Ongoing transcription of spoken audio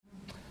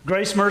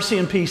Grace, mercy,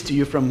 and peace to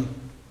you from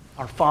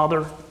our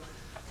Father,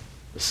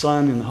 the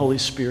Son, and the Holy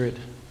Spirit.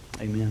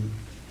 Amen.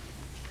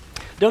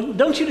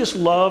 Don't you just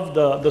love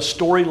the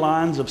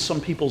storylines of some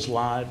people's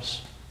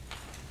lives?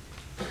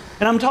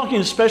 And I'm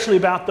talking especially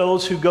about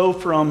those who go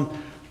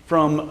from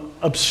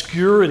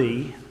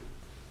obscurity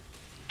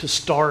to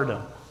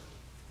stardom.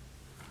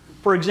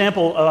 For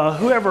example,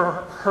 whoever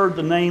heard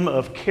the name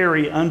of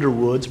Carrie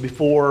Underwood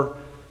before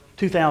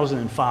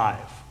 2005?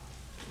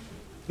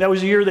 That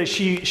was the year that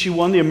she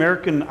won the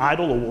American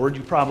Idol Award.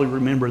 You probably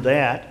remember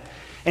that.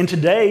 And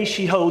today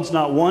she holds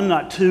not one,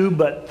 not two,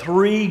 but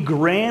 3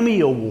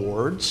 Grammy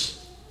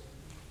Awards,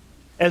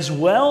 as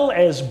well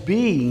as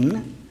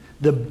being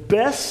the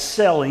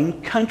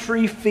best-selling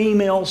country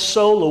female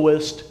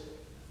soloist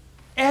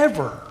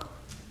ever.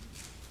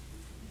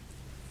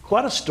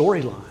 Quite a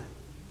storyline.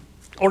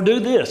 Or do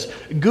this.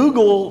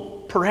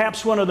 Google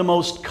perhaps one of the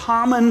most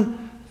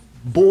common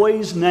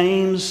boys'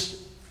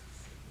 names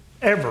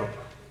ever.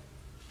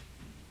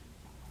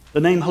 The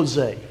name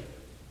Jose.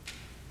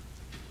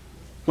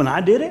 When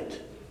I did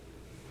it,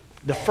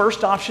 the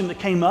first option that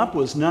came up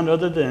was none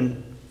other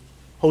than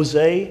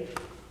Jose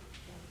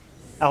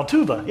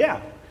Altuve. Yeah.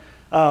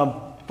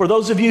 For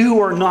those of you who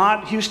are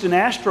not Houston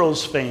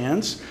Astros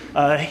fans,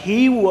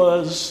 he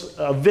was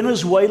a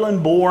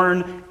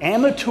Venezuelan-born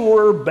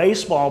amateur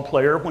baseball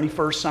player when he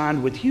first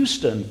signed with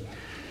Houston.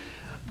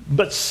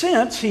 But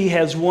since he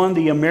has won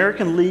the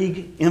American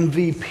League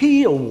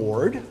MVP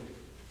award,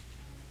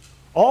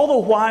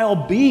 all the while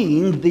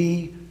being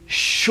the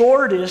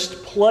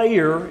shortest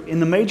player in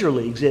the major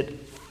leagues at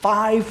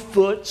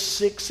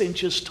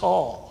 5'6"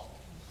 tall.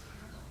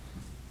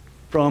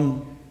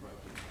 From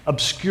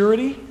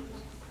obscurity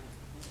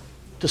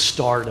to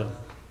stardom.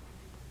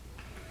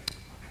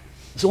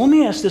 So let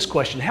me ask this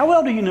question. How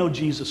well do you know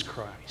Jesus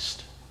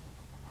Christ?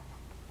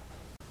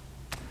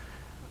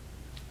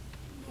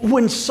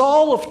 When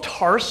Saul of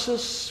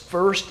Tarsus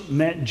first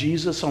met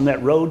Jesus on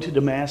that road to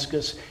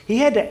Damascus, he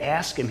had to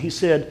ask him, he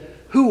said,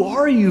 "Who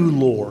are you,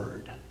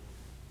 Lord?"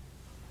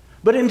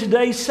 But in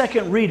today's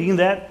second reading,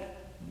 that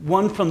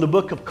one from the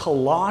book of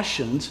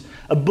Colossians,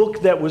 a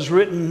book that was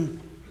written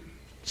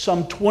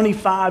some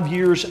 25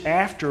 years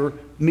after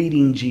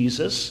meeting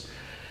Jesus,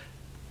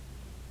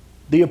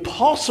 the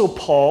Apostle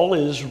Paul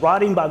is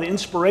writing by the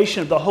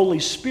inspiration of the Holy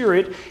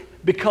Spirit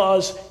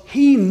because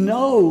he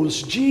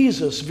knows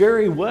Jesus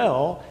very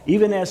well,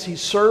 even as he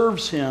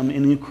serves him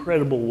in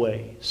incredible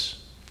ways.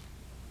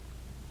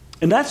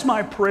 And that's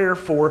my prayer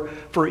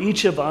for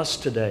each of us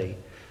today.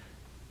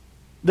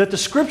 That the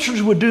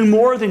Scriptures would do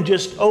more than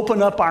just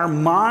open up our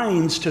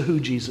minds to who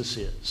Jesus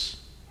is,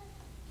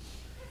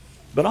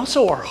 but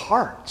also our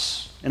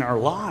hearts and our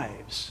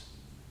lives.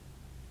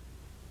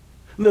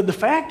 The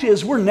fact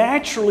is, we're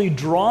naturally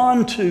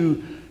drawn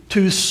to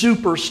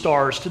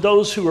superstars, to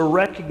those who are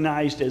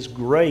recognized as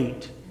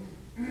great.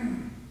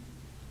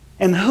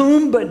 And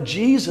whom but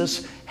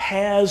Jesus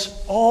has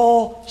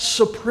all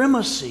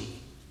supremacy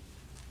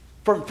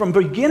from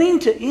beginning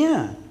to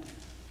end.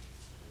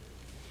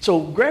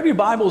 So grab your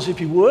Bibles, if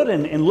you would,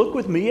 and look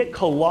with me at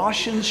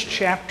Colossians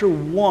chapter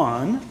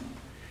 1.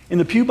 In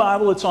the Pew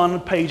Bible, it's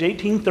on page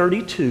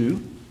 1832.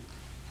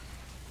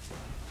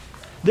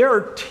 There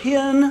are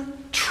 10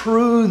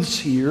 truths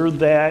here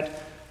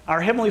that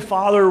our Heavenly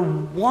Father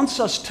wants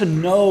us to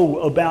know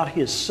about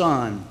His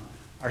Son,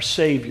 our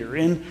Savior.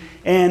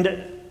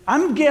 And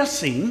I'm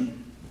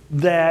guessing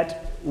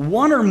that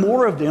one or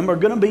more of them are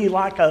going to be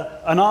like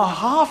an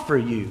aha for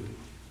you.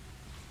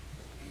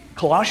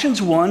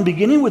 Colossians 1,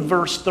 beginning with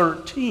verse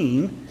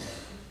 13,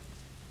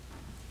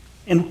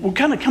 and we're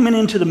kind of coming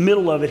into the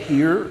middle of it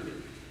here,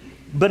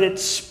 but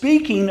it's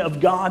speaking of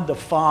God the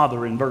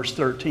Father in verse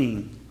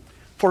 13.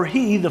 For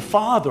He, the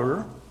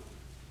Father,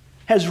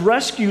 has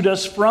rescued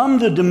us from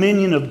the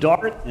dominion of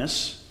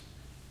darkness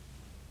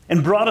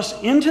and brought us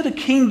into the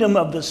kingdom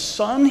of the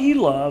Son He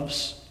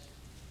loves,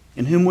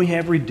 in whom we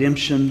have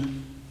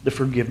redemption, the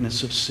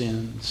forgiveness of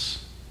sins.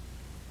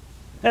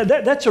 Now,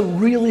 that's a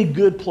really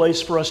good place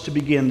for us to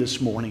begin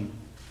this morning.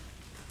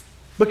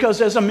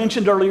 Because as I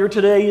mentioned earlier,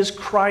 today is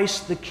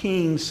Christ the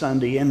King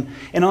Sunday. And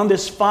on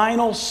this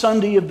final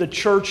Sunday of the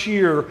church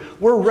year,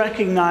 we're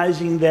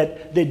recognizing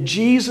that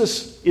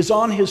Jesus is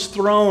on His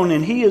throne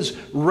and He is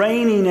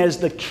reigning as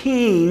the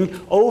King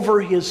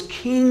over His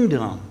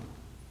kingdom.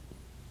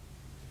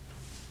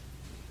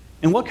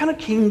 And what kind of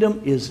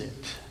kingdom is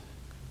it?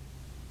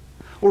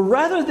 Well,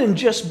 rather than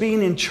just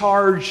being in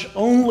charge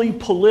only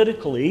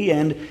politically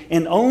and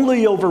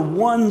only over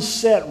one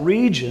set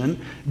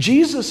region,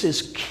 Jesus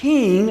is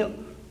king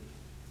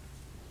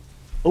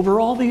over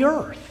all the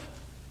earth.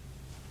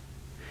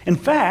 In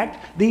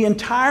fact, the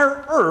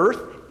entire earth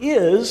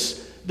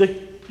is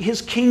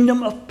His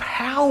kingdom of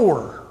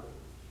power.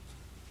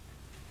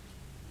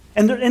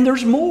 And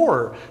there's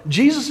more.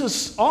 Jesus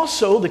is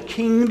also the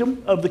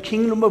kingdom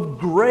of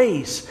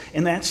grace,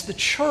 and that's the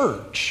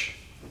church.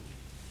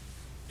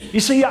 You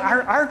see,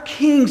 our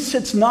King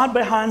sits not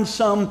behind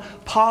some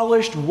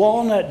polished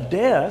walnut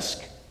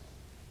desk,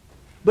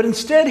 but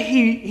instead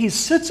he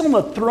sits on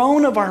the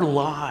throne of our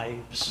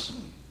lives.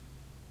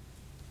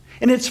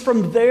 And it's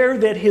from there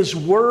that His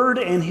Word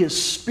and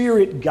His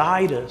Spirit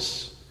guide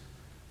us.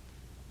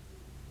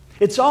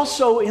 It's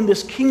also in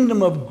this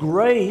kingdom of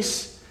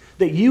grace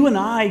that you and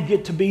I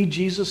get to be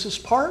Jesus'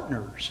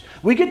 partners.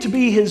 We get to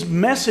be His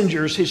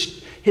messengers,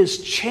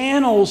 His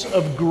channels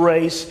of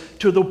grace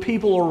to the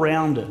people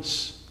around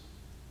us.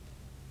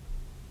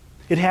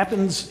 It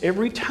happens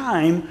every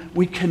time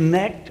we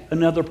connect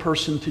another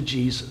person to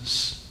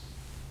Jesus.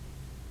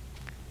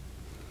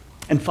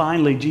 And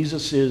finally,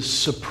 Jesus is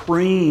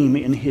supreme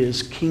in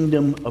His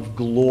kingdom of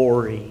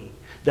glory.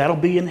 That'll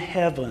be in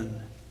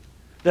heaven.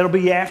 That'll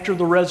be after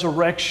the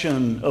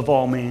resurrection of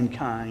all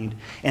mankind.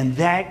 And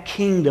that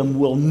kingdom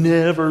will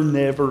never,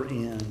 never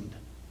end.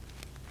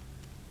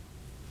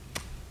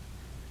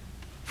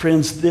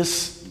 Friends,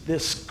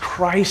 this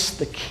Christ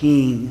the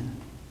King,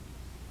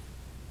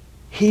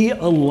 He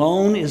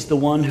alone is the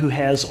one who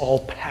has all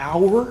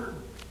power.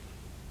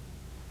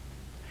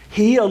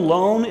 He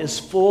alone is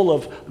full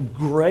of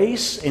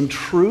grace and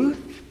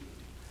truth.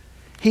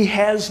 He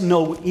has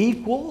no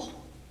equal.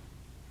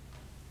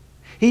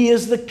 He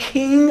is the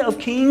King of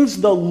kings,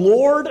 the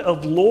Lord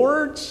of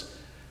lords.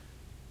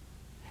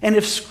 And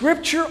if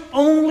Scripture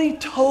only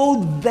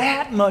told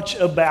that much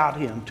about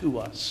Him to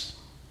us,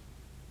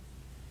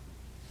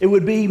 it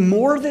would be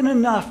more than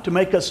enough to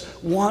make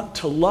us want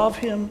to love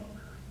Him,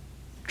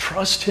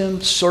 trust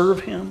Him, serve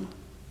Him.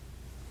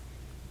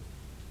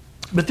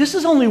 But this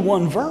is only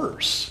one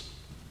verse.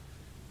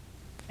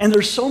 And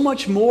there's so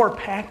much more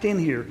packed in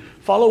here.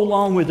 Follow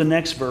along with the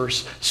next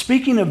verse.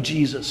 Speaking of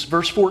Jesus,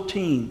 verse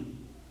 14.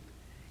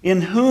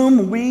 In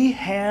whom we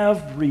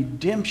have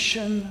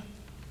redemption,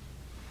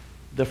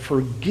 the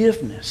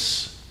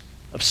forgiveness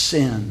of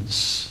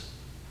sins.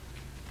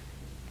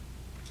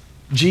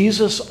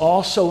 Jesus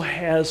also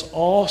has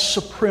all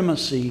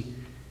supremacy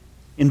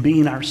in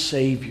being our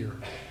Savior.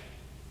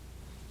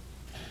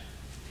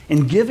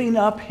 In giving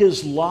up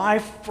His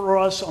life for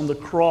us on the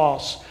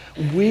cross,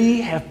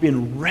 we have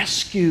been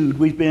rescued.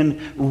 We've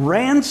been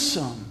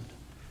ransomed.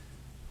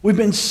 We've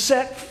been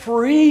set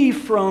free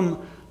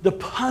from the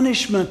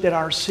punishment that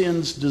our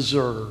sins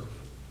deserve.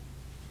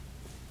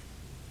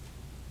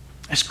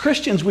 As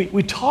Christians,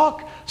 we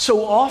talk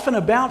so often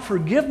about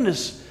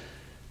forgiveness.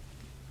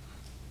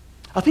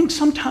 I think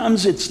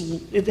sometimes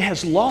it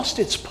has lost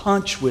its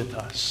punch with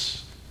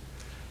us.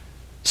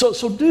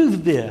 So do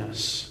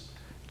this.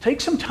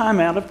 Take some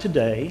time out of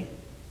today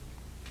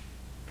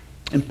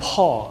and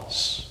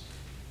pause.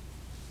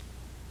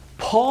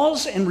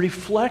 Pause and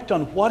reflect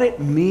on what it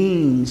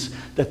means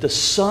that the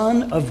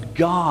Son of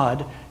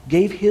God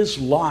gave His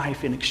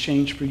life in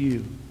exchange for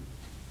you.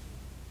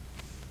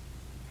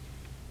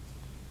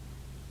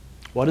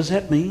 What does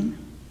that mean?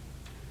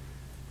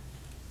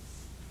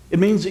 It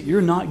means that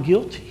you're not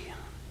guilty.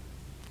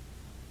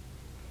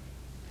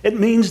 It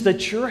means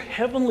that your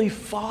Heavenly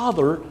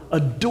Father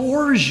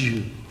adores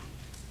you.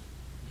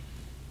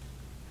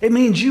 It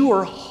means you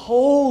are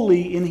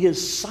holy in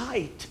His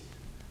sight,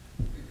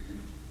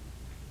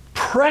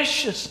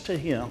 precious to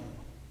Him,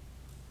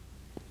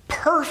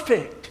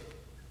 perfect,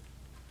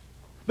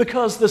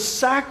 because the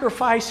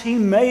sacrifice He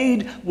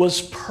made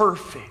was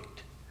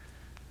perfect.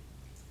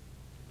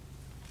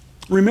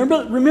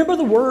 Remember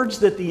the words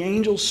that the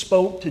angel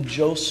spoke to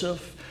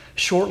Joseph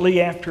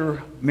shortly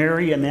after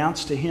Mary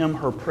announced to him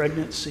her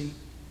pregnancy?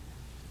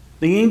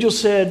 The angel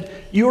said,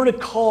 "You are to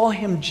call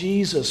Him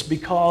Jesus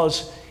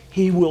because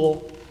He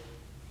will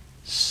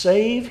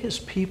save His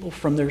people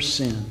from their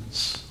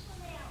sins."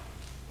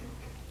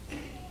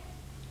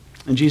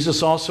 And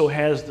Jesus also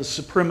has the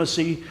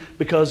supremacy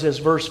because, as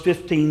verse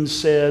 15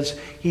 says,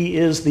 He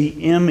is the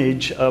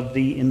image of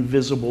the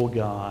invisible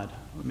God.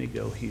 Let me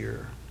go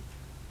here.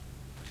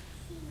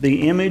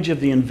 The image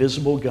of the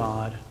invisible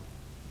God.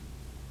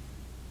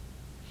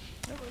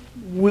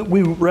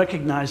 We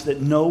recognize that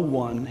no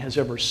one has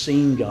ever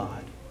seen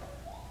God.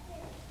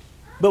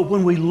 But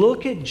when we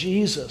look at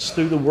Jesus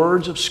through the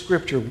words of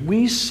Scripture,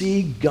 we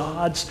see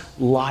God's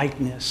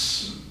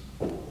likeness.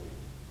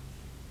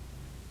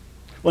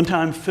 One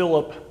time,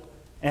 Philip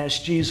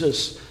asked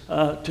Jesus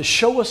to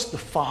show us the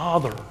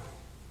Father.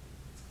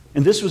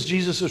 And this was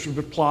Jesus'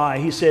 reply.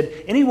 He said,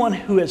 "Anyone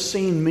who has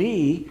seen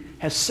me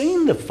has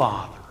seen the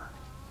Father."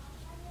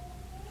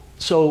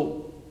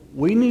 So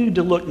we need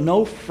to look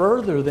no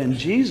further than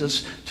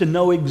Jesus to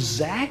know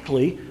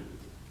exactly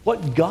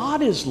what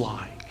God is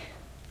like.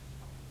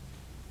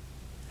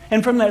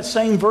 And from that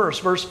same verse,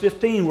 verse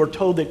 15, we're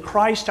told that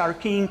Christ our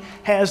King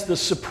has the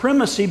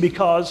supremacy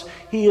because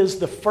He is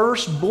the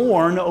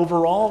firstborn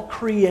over all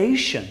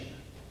creation.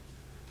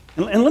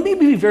 And let me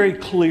be very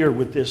clear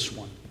with this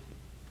one.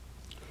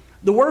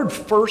 The word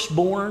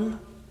firstborn,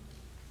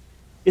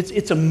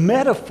 it's a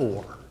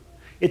metaphor.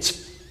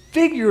 It's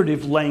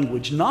figurative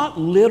language, not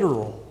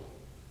literal.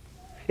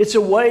 It's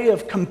a way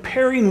of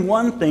comparing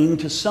one thing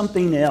to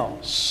something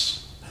else.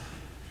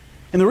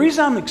 And the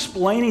reason I'm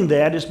explaining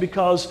that is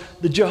because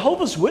the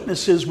Jehovah's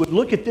Witnesses would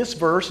look at this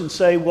verse and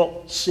say,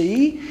 well,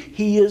 see,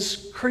 He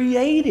is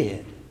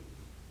created.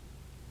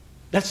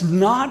 That's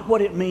not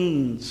what it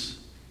means.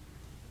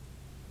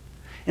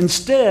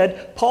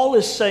 Instead, Paul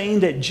is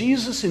saying that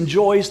Jesus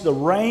enjoys the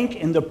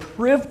rank and the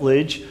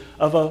privilege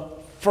of a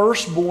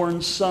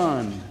firstborn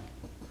son.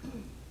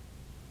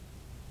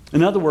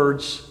 In other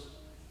words,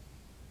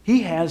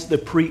 he has the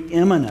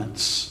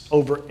preeminence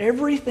over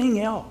everything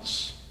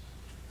else.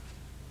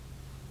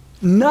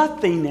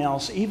 Nothing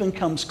else even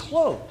comes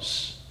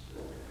close.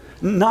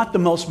 Not the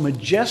most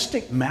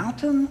majestic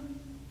mountain,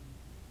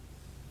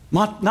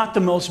 not the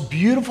most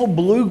beautiful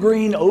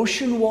blue-green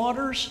ocean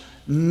waters,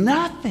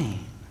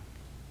 nothing.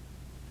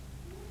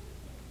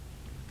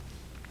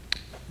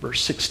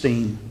 Verse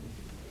 16,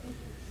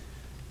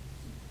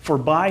 for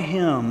by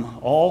him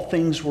all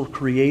things were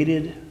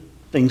created,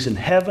 things in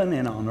heaven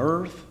and on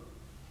earth,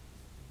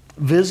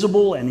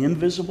 visible and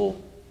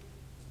invisible,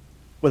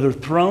 whether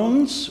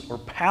thrones or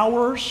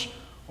powers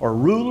or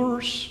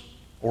rulers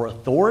or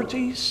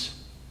authorities.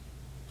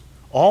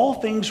 All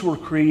things were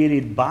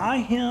created by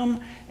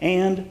him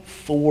and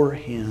for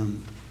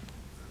him.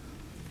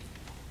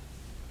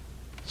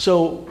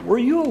 So, were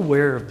you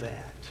aware of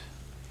that?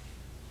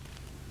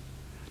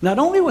 Not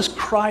only was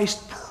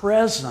Christ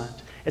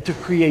present at the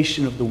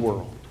creation of the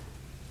world,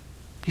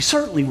 he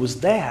certainly was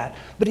that,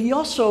 but he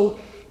also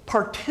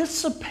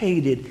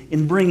participated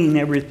in bringing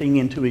everything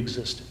into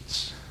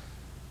existence.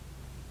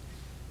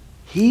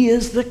 He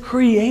is the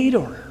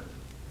creator.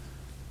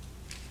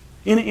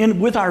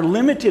 With our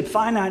limited,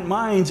 finite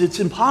minds, it's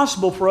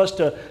impossible for us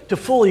to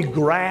fully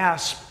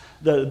grasp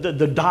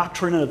the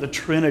doctrine of the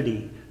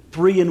Trinity.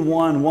 3 in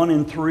 1, 1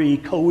 in 3,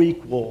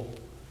 co-equal.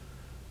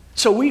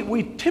 So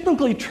we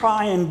typically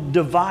try and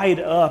divide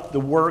up the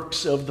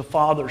works of the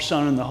Father,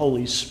 Son, and the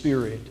Holy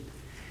Spirit.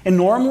 And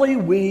normally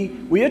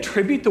we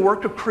attribute the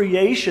work of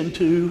creation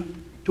to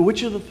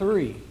which of the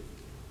three?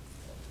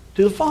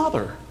 To the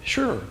Father,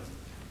 sure.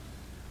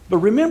 But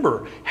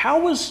remember,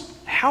 how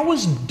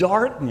was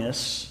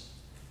darkness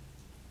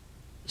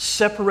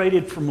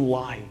separated from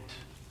light?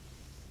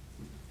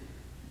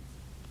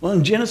 Well,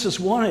 in Genesis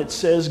 1 it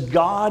says,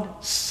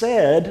 God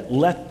said,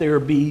 let there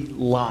be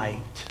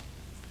light.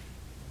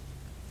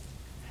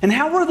 And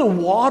how were the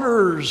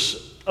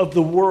waters of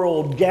the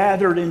world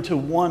gathered into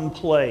one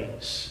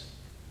place?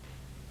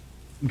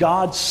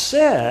 God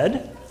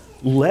said,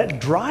 let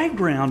dry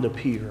ground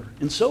appear,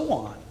 and so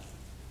on.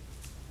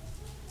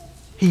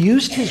 He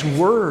used his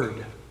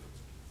word.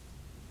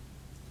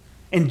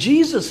 And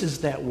Jesus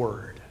is that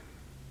word.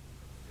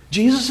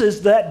 Jesus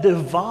is that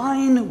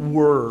divine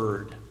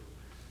word.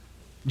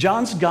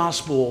 John's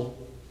gospel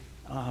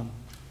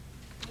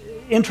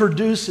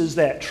introduces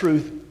that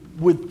truth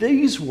with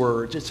these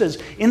words. It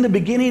says, in the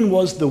beginning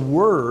was the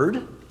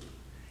Word,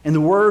 and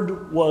the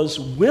Word was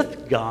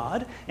with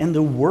God, and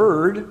the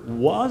Word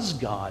was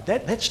God.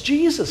 That's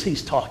Jesus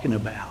he's talking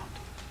about.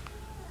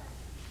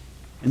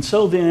 And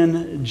so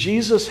then,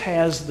 Jesus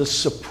has the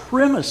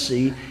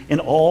supremacy in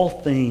all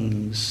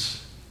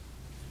things.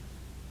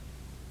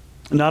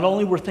 Not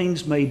only were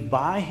things made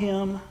by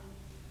him,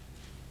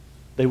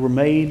 they were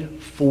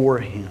made for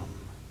him.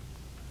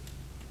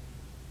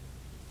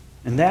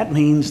 And that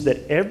means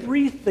that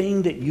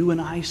everything that you and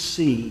I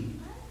see,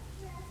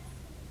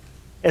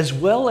 as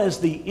well as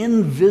the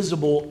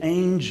invisible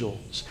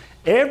angels,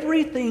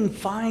 everything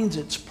finds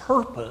its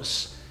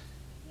purpose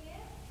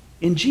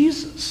in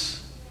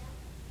Jesus.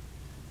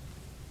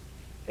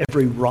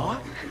 Every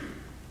rock,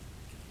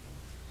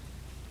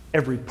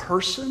 every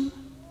person,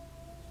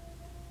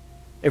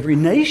 every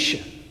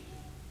nation.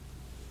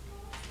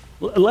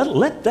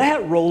 Let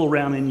that roll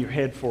around in your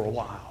head for a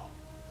while.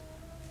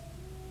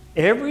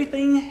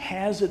 Everything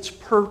has its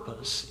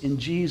purpose in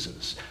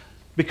Jesus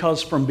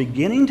because from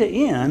beginning to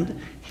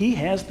end, he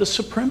has the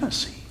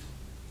supremacy.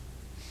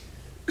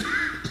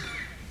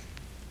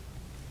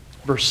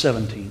 Verse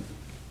 17.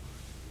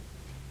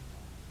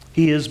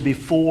 He is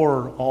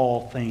before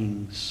all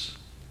things,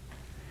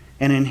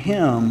 and in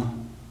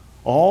him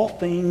all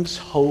things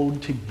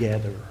hold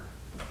together.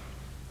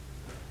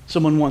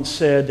 Someone once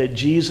said that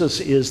Jesus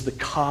is the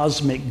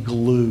cosmic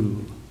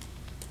glue.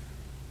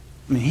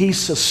 I mean, he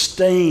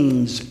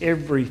sustains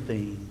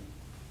everything.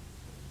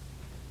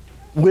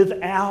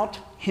 Without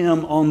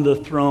him on the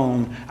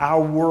throne,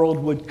 our world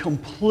would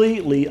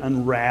completely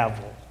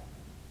unravel.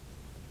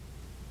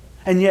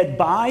 And yet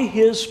by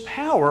his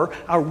power,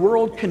 our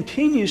world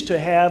continues to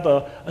have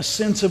a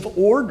sense of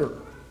order.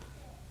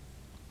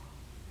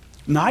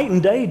 Night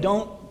and day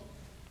don't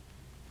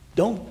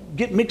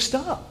get mixed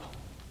up.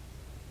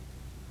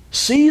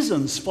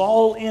 Seasons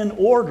fall in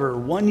order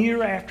one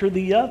year after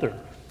the other.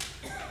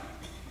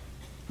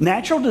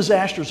 Natural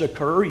disasters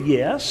occur,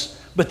 yes,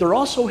 but they're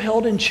also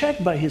held in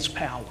check by his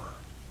power.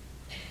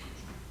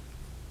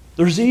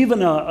 There's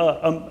even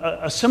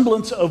a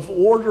semblance of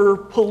order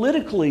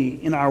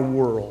politically in our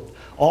world,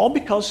 all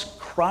because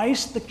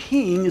Christ the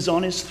King is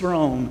on his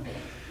throne.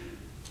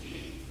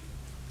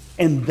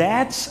 And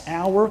that's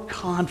our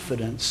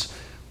confidence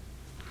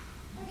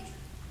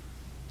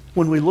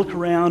when we look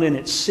around and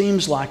it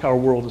seems like our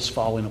world is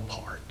falling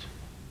apart.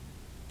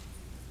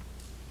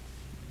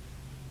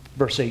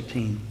 Verse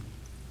 18.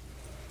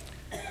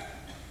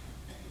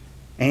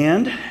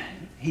 And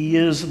He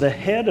is the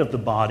head of the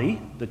body,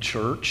 the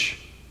church.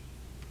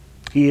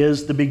 He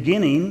is the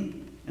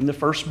beginning and the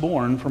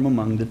firstborn from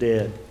among the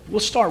dead. We'll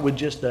start with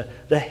just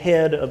the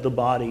head of the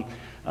body.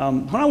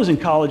 When I was in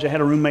college, I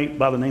had a roommate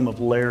by the name of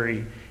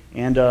Larry,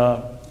 and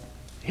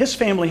his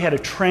family had a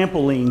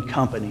trampoline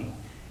company.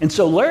 And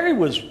so Larry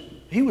was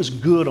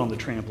good on the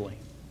trampoline.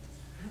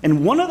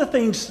 And one of the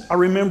things I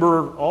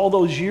remember all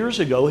those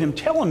years ago, him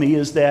telling me,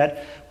 is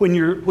that when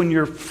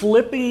you're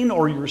flipping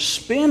or you're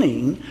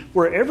spinning,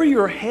 wherever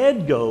your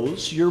head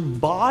goes, your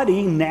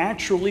body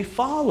naturally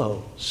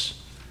follows.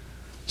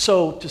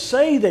 So to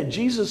say that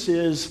Jesus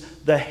is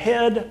the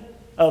head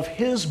of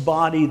his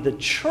body, the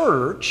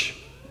church,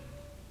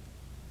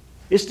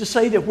 is to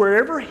say that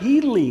wherever he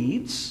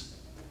leads,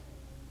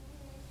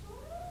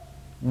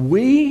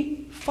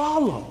 we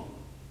follow.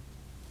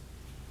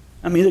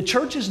 I mean, the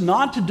church is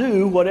not to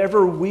do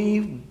whatever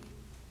we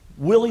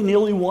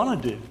willy-nilly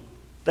want to do.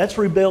 That's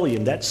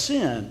rebellion, that's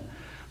sin.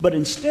 But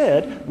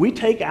instead, we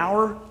take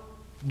our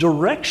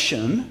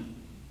direction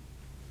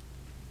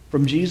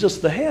from Jesus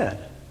the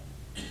head.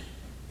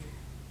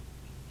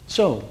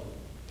 So,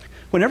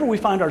 whenever we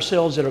find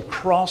ourselves at a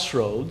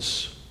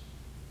crossroads,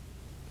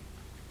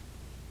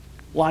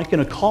 like in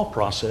a call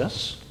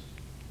process,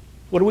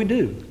 what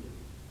do?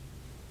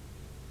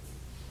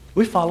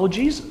 We follow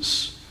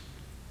Jesus.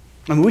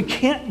 I mean, we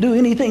can't do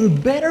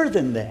anything better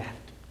than that.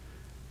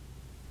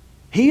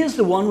 He is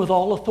the one with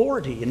all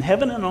authority in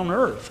heaven and on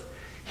earth.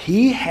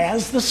 He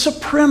has the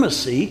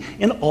supremacy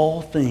in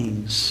all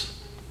things.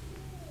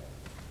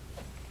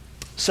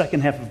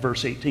 Second half of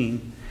verse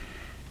 18.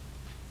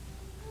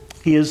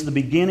 He is the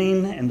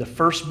beginning and the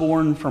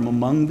firstborn from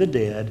among the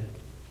dead,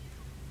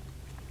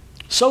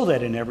 so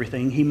that in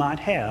everything he might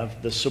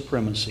have the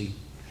supremacy.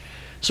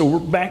 So we're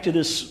back to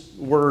this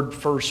word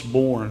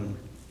firstborn.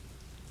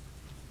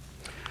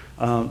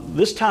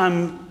 This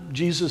time,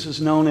 Jesus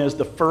is known as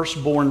the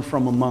firstborn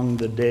from among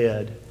the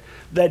dead.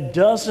 That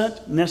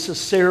doesn't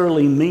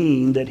necessarily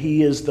mean that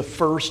he is the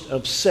first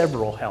of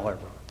several,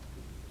 however.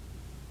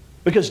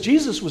 Because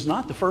Jesus was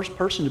not the first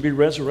person to be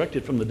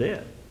resurrected from the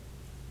dead.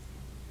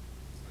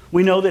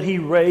 We know that he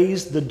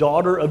raised the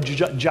daughter of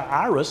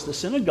Jairus, the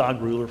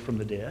synagogue ruler, from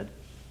the dead.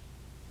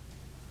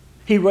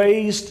 He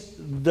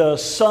raised the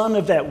son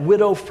of that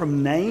widow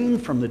from Nain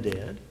from the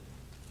dead.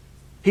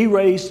 He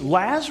raised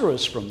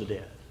Lazarus from the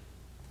dead.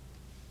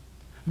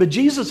 But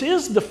Jesus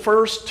is the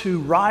first to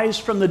rise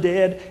from the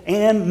dead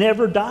and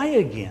never die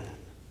again.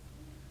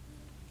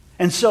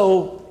 And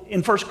so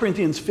in 1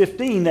 Corinthians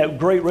 15, that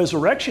great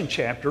resurrection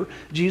chapter,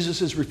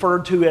 Jesus is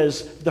referred to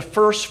as the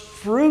first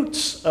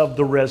fruits of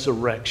the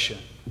resurrection.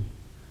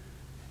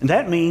 And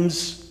that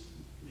means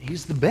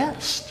he's the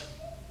best.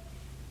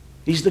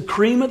 He's the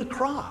cream of the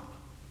crop.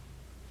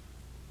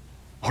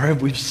 Or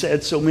as we've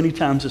said so many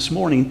times this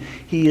morning,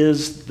 he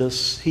has the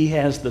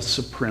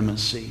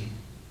supremacy.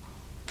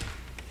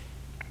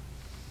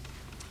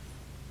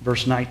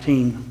 Verse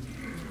 19.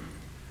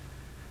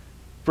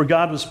 For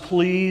God was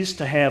pleased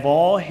to have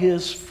all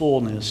his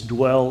fullness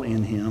dwell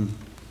in him.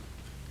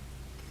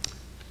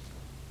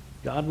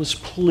 God was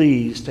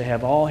pleased to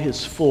have all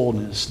his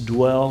fullness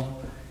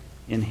dwell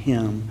in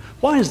him.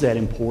 Why is that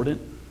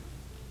important?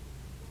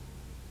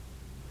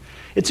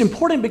 It's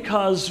important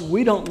because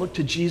we don't look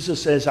to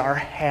Jesus as our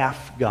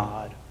half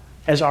God,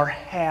 as our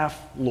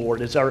half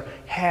Lord, as our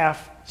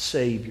half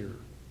Savior.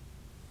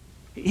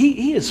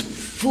 He is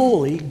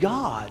fully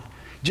God,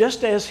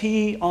 just as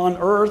he on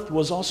earth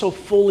was also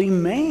fully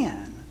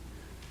man.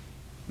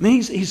 I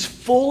mean, he's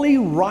fully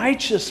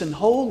righteous and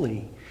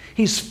holy.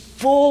 He's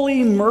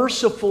fully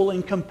merciful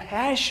and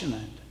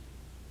compassionate.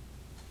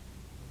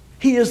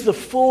 He is the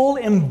full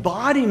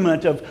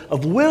embodiment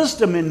of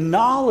wisdom and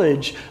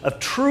knowledge, of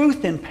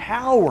truth and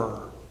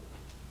power.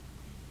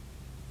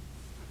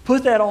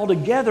 Put that all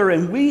together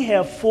and we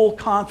have full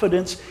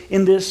confidence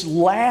in this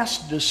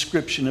last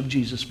description of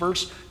Jesus,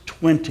 verse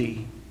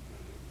 20.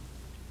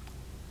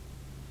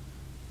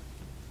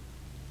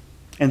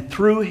 And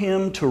through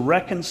him to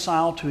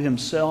reconcile to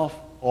himself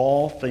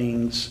all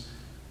things,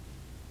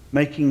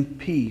 making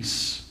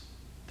peace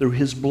through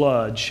his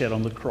blood shed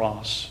on the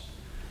cross.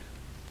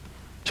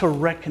 To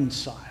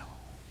reconcile.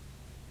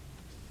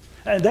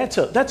 And that's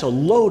a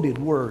loaded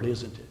word,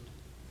 isn't it?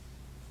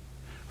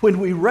 When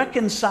we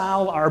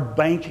reconcile our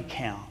bank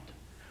account,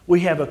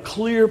 we have a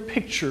clear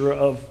picture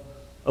of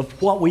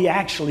what we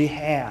actually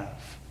have.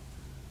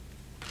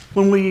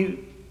 When we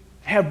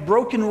have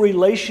broken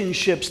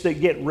relationships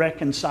that get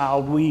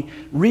reconciled, we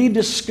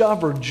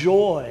rediscover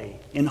joy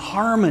and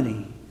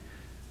harmony.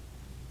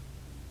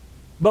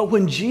 But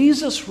when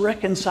Jesus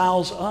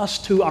reconciles us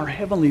to our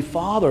Heavenly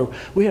Father,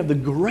 we have the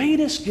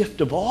greatest gift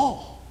of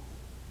all.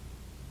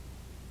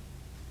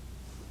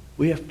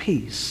 We have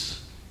peace.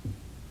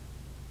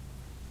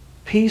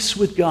 Peace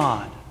with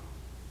God.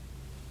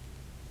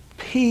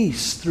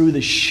 Peace through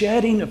the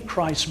shedding of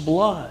Christ's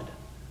blood.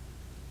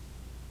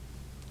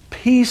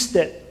 Peace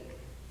that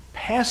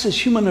passes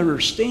human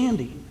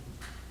understanding.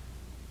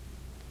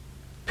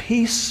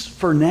 Peace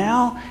for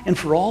now and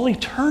for all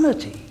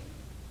eternity.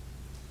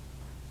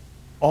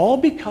 All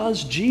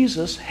because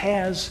Jesus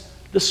has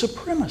the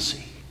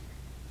supremacy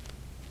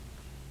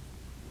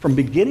from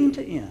beginning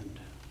to end.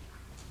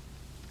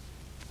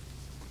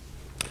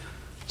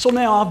 So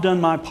now I've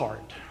done my part.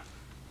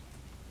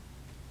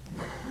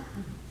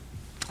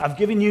 I've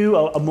given you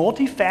a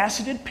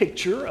multifaceted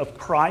picture of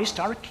Christ,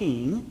 our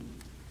King.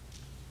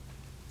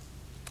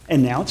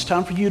 And now it's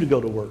time for you to go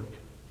to work.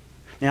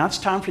 Now it's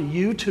time for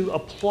you to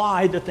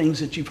apply the things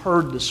that you've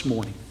heard this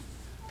morning.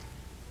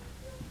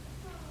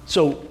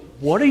 So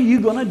what are you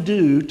going to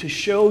do to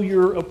show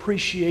your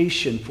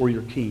appreciation for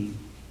your King?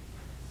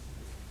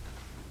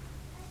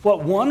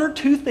 What one or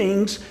two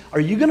things are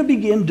you going to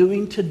begin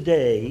doing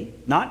today,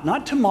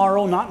 not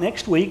tomorrow, not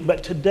next week,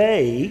 but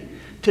today,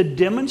 to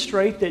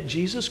demonstrate that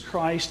Jesus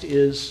Christ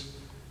is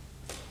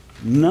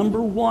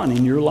number one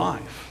in your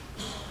life?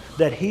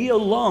 That He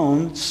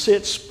alone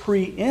sits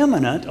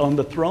preeminent on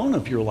the throne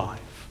of your life.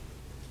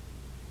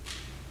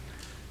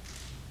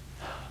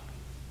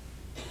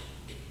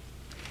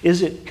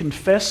 Is it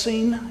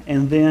confessing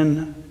and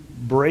then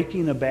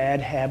breaking a bad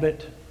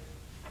habit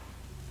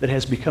that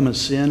has become a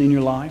sin in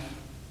your life?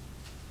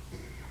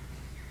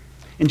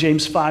 In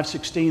James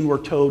 5:16, we're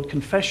told,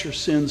 confess your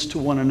sins to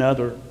one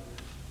another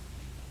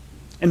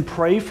and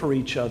pray for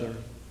each other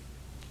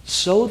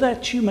so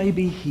that you may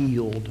be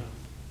healed.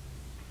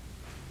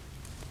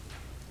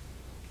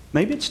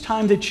 Maybe it's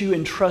time that you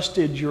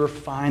entrusted your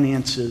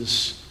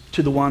finances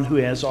to the one who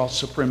has all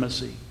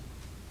supremacy.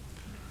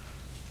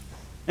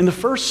 And the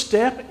first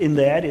step in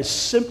that is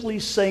simply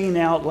saying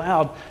out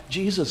loud,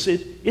 Jesus,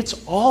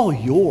 it's all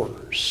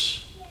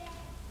yours.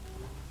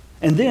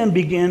 And then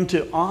begin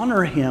to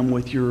honor Him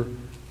with your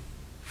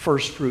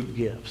first fruit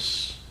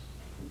gifts.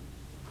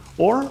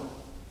 Or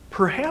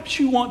perhaps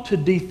you want to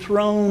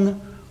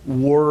dethrone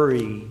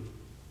worry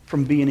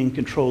from being in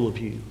control of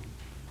you.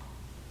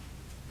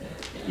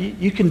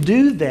 You can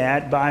do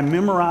that by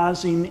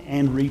memorizing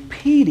and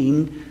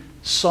repeating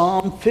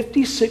Psalm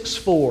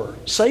 56:4,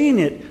 saying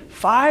it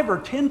 5 or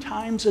 10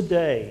 times a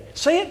day.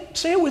 Say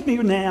it with me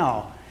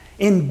now.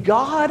 In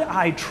God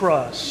I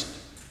trust.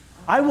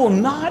 I will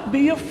not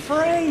be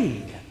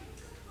afraid.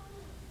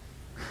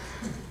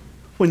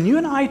 When you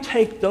and I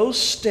take those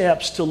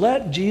steps to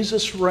let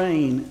Jesus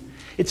reign,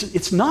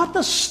 it's not the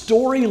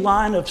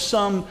storyline of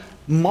some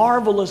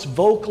marvelous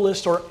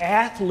vocalist or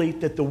athlete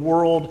that the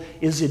world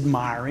is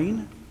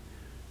admiring.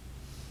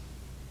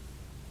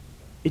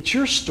 It's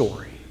your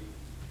story.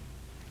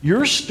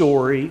 Your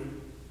story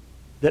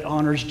that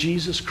honors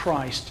Jesus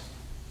Christ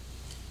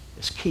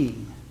as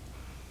King.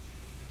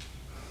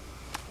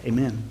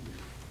 Amen.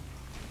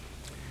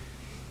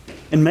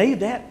 And may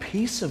that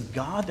peace of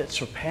God that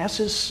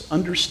surpasses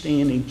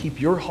understanding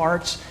keep your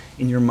hearts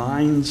and your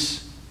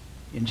minds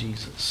in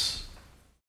Jesus.